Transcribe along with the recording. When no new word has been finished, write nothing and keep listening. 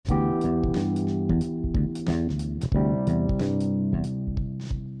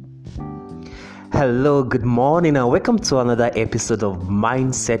Hello, good morning, and welcome to another episode of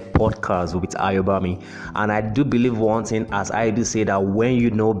Mindset Podcast with Ayobami. And I do believe one thing, as I do say, that when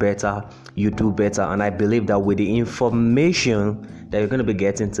you know better, you do better. And I believe that with the information that you're going to be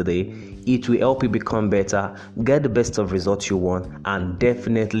getting today, it will help you become better, get the best of results you want, and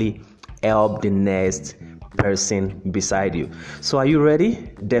definitely help the next person beside you. So are you ready?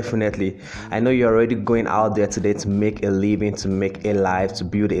 Definitely. I know you're already going out there today to make a living, to make a life, to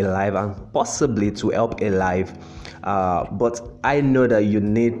build a life, and possibly to help a life. But I know that you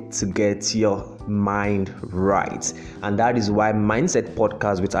need to get your mind right, and that is why Mindset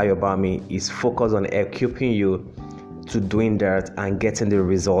Podcast with Ayobami is focused on equipping you to doing that and getting the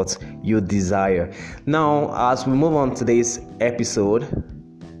results you desire. Now, as we move on to today's episode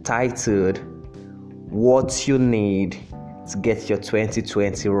titled what you need to get your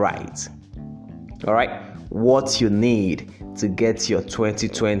 2020 right. All right, what you need to get your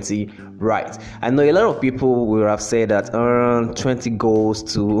 2020 right. I know a lot of people will have said that 20 goals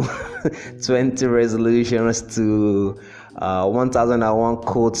to 20 resolutions to 1001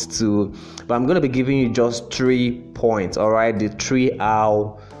 quotes to, but I'm going to be giving you just 3 points. All right, the 3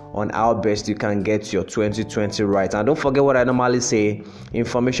 on how best you can get your 2020 right. And don't forget what I normally say,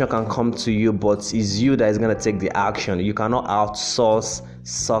 information can come to you, but it's you that is going to take the action. You cannot outsource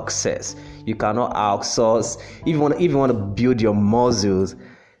success. You cannot outsource, if you want to build your muscles,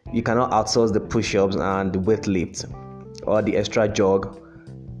 you cannot outsource the push-ups and the weight lift or the extra jog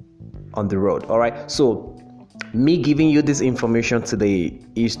on the road. All right, so me giving you this information today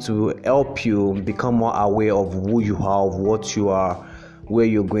is to help you become more aware of who you are, of what you are, where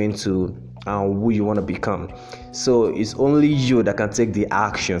you're going to, and who you want to become. So it's only you that can take the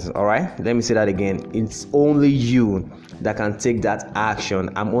actions. All right, let me say that again. It's only you that can take that action.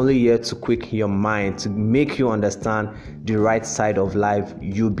 I'm only here to quick your mind, to make you understand the right side of life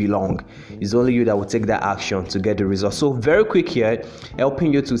you belong. It's only you that will take that action to get the result. So very quick here,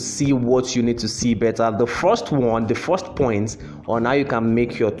 helping you to see what you need to see better. The first point on how you can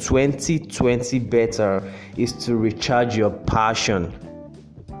make your 2020 better is to recharge your passion.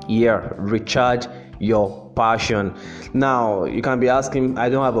 Recharge your passion. Now, you can be asking, I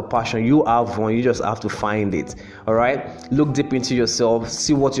don't have a passion. You have one, you just have to find it. All right, look deep into yourself,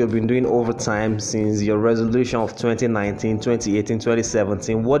 see what you've been doing over time since your resolution of 2019, 2018,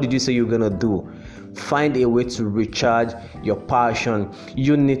 2017. What did you say you're gonna do? Find a way to recharge your passion.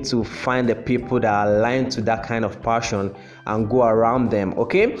 You need to find the people that are aligned to that kind of passion and go around them.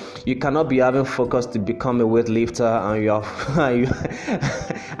 Okay, you cannot be having focus to become a weightlifter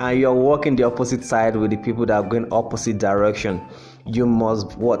and you're walking the opposite side with the people that are going opposite direction. You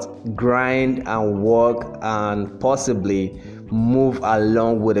must grind and work and possibly move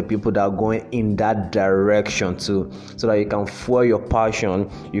along with the people that are going in that direction too, so that you can fuel your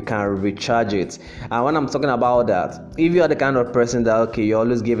passion, you can recharge it. And when I'm talking about that, if you are the kind of person that you're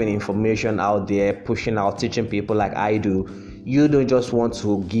always giving information out there, pushing out, teaching people like I do, you don't just want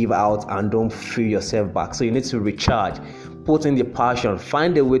to give out and don't feel yourself back. So you need to recharge, put in the passion,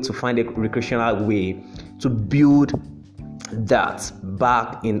 find a way to find a recreational way to build that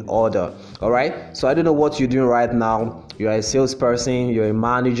back in order. All right, so I don't know what you're doing right now. You're a salesperson, you're a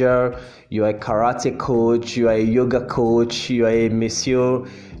manager, you're a karate coach, you're a yoga coach, you're a monsieur,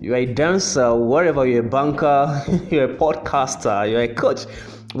 you're a dancer, wherever, you're a banker, you're a podcaster, you're a coach.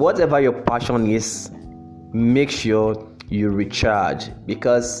 Whatever your passion is, make sure you recharge,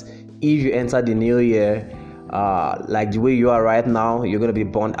 because if you enter the new year like the way you are right now, you're going to be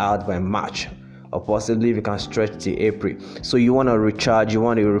burned out by March, or possibly if you can stretch to April. So you want to recharge, you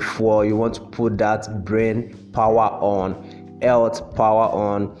want to refuel, you want to put that brain power on, health power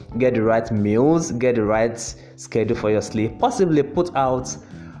on, get the right meals, get the right schedule for your sleep, possibly put out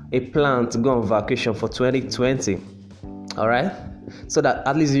a plan to go on vacation for 2020. All right, so that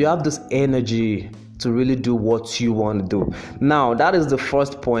at least you have this energy to really do what you want to do. Now, that is the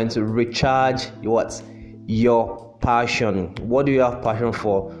first point, to recharge your passion. What do you have passion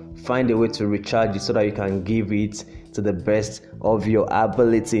for? Find a way to recharge it so that you can give it to the best of your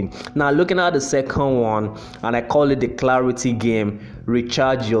ability. Now, looking at the second one, and I call it the clarity game,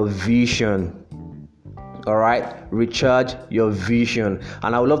 recharge your vision. All right, recharge your vision.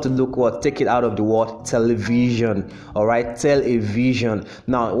 And I would love to take it out of the word television. All right, tell a vision.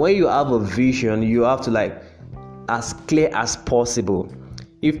 Now, when you have a vision, you have to as clear as possible.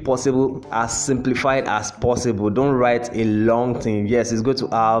 If possible, as simplified as possible. Don't write a long thing. Yes, it's good to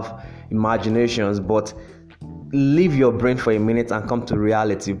have imaginations, but leave your brain for a minute and come to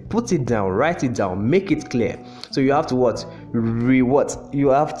reality. Put it down, write it down, make it clear. So you have to you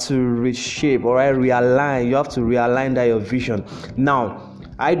have to reshape, or realign. You have to realign that your vision. Now,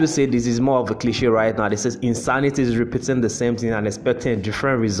 I do say this is more of a cliche right now. It says insanity is repeating the same thing and expecting a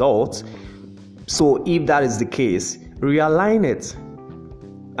different result. So if that is the case, realign it.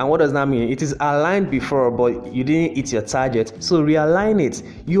 And what does that mean? It is aligned before, but you didn't hit your target. So realign it.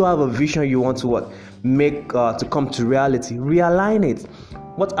 You have a vision you want to what? Make to come to reality. Realign it.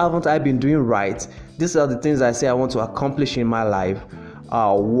 What haven't I been doing right? These are the things I say I want to accomplish in my life.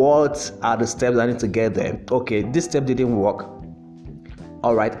 What are the steps I need to get there? Okay, this step didn't work.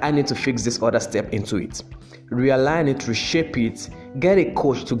 All right, I need to fix this other step into it. Realign it, reshape it. Get a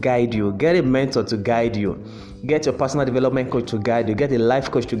coach to guide you. Get a mentor to guide you. Get your personal development coach to guide you. Get a life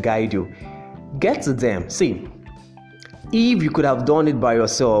coach to guide you. Get to them. See, if you could have done it by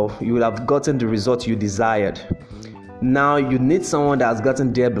yourself, you would have gotten the result you desired. Now you need someone that has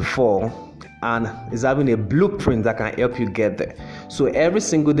gotten there before and is having a blueprint that can help you get there. So every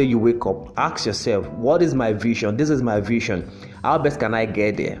single day you wake up, ask yourself, what is my vision? This is my vision. How best can I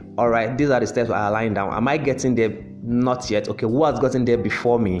get there? All right, these are the steps I align down. Am I getting there? Not yet. Okay, who has gotten there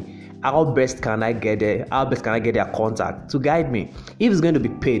before me? How best can I get there? How best can I get their contact to guide me? If it's going to be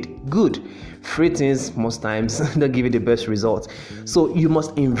paid, good. Free things most times don't give you the best results. So you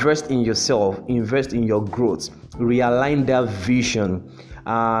must invest in yourself, invest in your growth, realign that vision.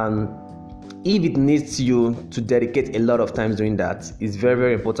 If it needs you to dedicate a lot of time doing that, it's very,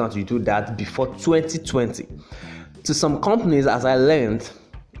 very important you do that before 2020. To some companies, as I learned,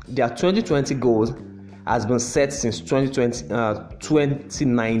 their 2020 goals has been set since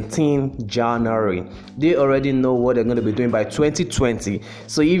 2019 January. They already know what they're going to be doing by 2020.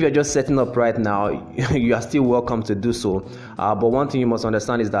 So if you're just setting up right now, you are still welcome to do so. But one thing you must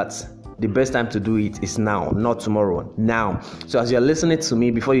understand is that the best time to do it is now, not tomorrow, now. So as you're listening to me,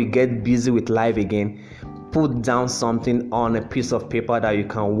 before you get busy with life again, put down something on a piece of paper that you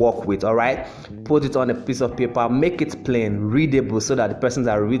can work with, all right? Put it on a piece of paper, make it plain, readable, so that the person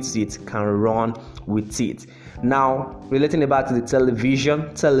that reads it can run with it. Now, relating it back to the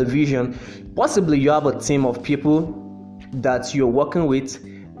television, possibly you have a team of people that you're working with.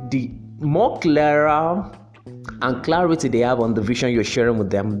 The more clearer and clarity they have on the vision you're sharing with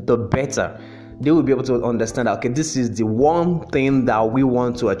them, the better. They will be able to understand that, okay, this is the one thing that we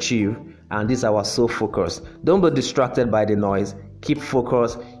want to achieve, and this is our sole focus. Don't be distracted by the noise. Keep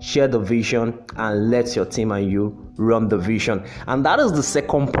focused, share the vision, and let your team and you run the vision. And that is the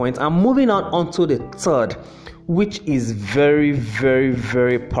second point. I'm moving on to the third, which is very, very,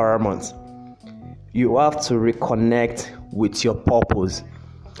 very paramount. You have to reconnect with your purpose.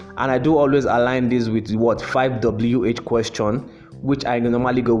 And I do always align this with 5WH question, which I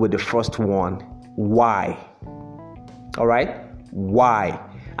normally go with the first one. Why? All right? Why?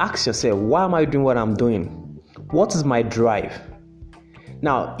 Ask yourself, why am I doing what I'm doing? What is my drive?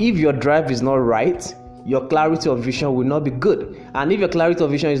 Now, if your drive is not right, your clarity of vision will not be good. And if your clarity of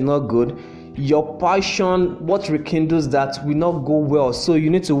vision is not good, your passion, what rekindles that, will not go well. So you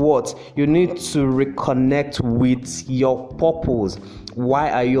need to what? You need to reconnect with your purpose.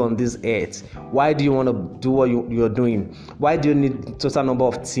 Why are you on this earth? Why do you want to do what you're doing? Why do you need total number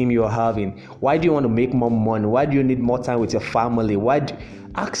of team you're having? Why do you want to make more money? Why do you need more time with your family?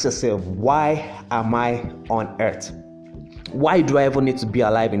 Ask yourself, why am I on earth? Why do I ever need to be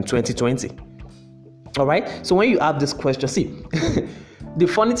alive in 2020? All right. So when you have this question, see, the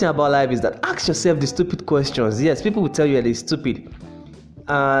funny thing about life is that ask yourself the stupid questions. Yes, people will tell you that it's stupid.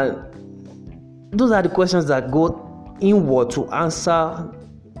 Those are the questions that go inward to answer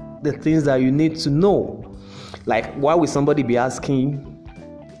the things that you need to know. Like, why would somebody be asking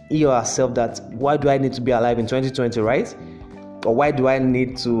yourself that, why do I need to be alive in 2020, right? Or why do I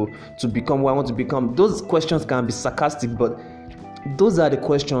need to become who I want to become? Those questions can be sarcastic, but those are the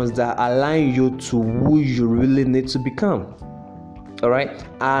questions that align you to who you really need to become. All right?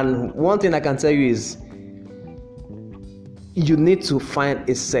 And one thing I can tell you is you need to find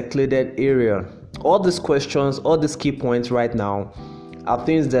a secluded area. All these questions, all these key points right now are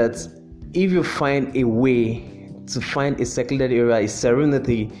things that if you find a way to find a secluded area, a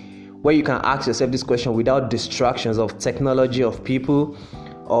serenity, where you can ask yourself this question without distractions of technology, of people,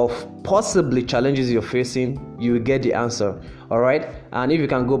 of possibly challenges you're facing, you will get the answer. All right. And if you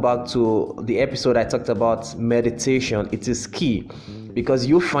can go back to the episode I talked about meditation, it is key because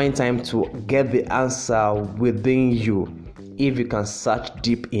you find time to get the answer within you if you can search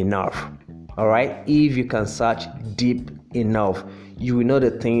deep enough. All right. If you can search deep enough, you will know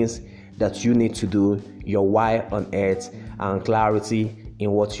the things that you need to do, your why on earth, and clarity in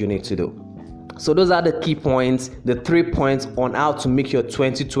what you need to do. So those are the key points, the 3 points on how to make your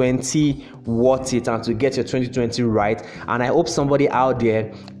 2020 worth it and to get your 2020 right. And I hope somebody out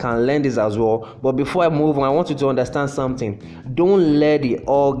there can learn this as well. But before I move on, I want you to understand something. Don't let the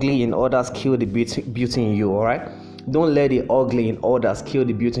ugly in others kill the beauty in you, all right? Don't let the ugly in others kill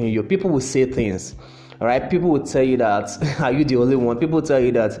the beauty in you. People will say things, all right? People will tell you that, are you the only one? People will tell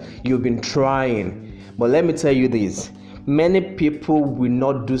you that you've been trying. But let me tell you this. Many people will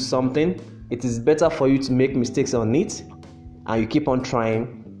not do something. It is better for you to make mistakes on it and you keep on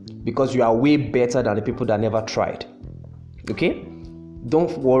trying because you are way better than the people that never tried. Okay?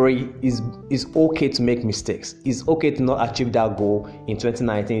 Don't worry. It's okay to make mistakes. It's okay to not achieve that goal in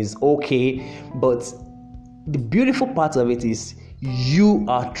 2019. It's okay. But the beautiful part of it is you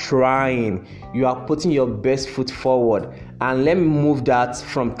are trying. You are putting your best foot forward. And let me move that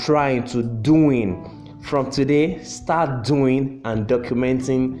from trying to doing. From today, start doing and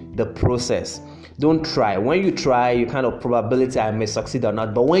documenting the process. Don't try. When you try, you kind of probability I may succeed or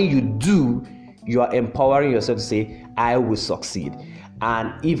not. But when you do, you are empowering yourself to say, I will succeed.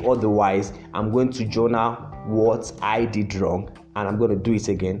 And if otherwise, I'm going to journal what I did wrong and I'm going to do it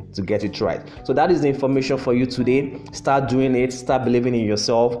again to get it right. So that is the information for you today. Start doing it. Start believing in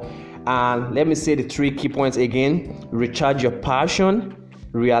yourself. And let me say the 3 key points again. Recharge your passion.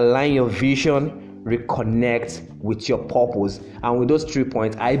 Realign your vision. Reconnect with your purpose. And with those 3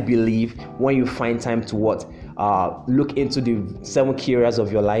 points, I believe when you find time to look into the 7 key areas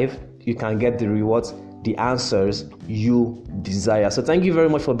of your life, you can get the rewards, the answers you desire. So thank you very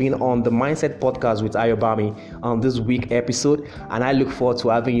much for being on the Mindset Podcast with Ayobami on this week episode, and I look forward to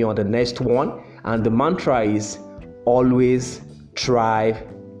having you on the next one. And the mantra is always strive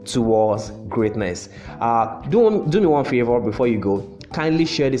towards greatness. Do me one favor before you go. Kindly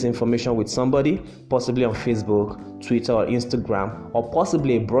share this information with somebody, possibly on Facebook, Twitter, or Instagram, or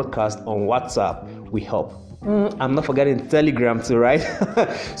possibly a broadcast on WhatsApp. We help. I'm not forgetting Telegram too, right?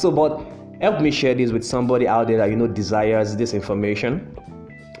 But help me share this with somebody out there that desires this information,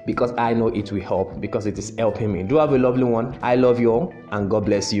 because I know it will help, because it is helping me. Do have a lovely one. I love you all, and God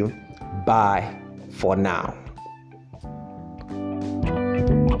bless you. Bye for now.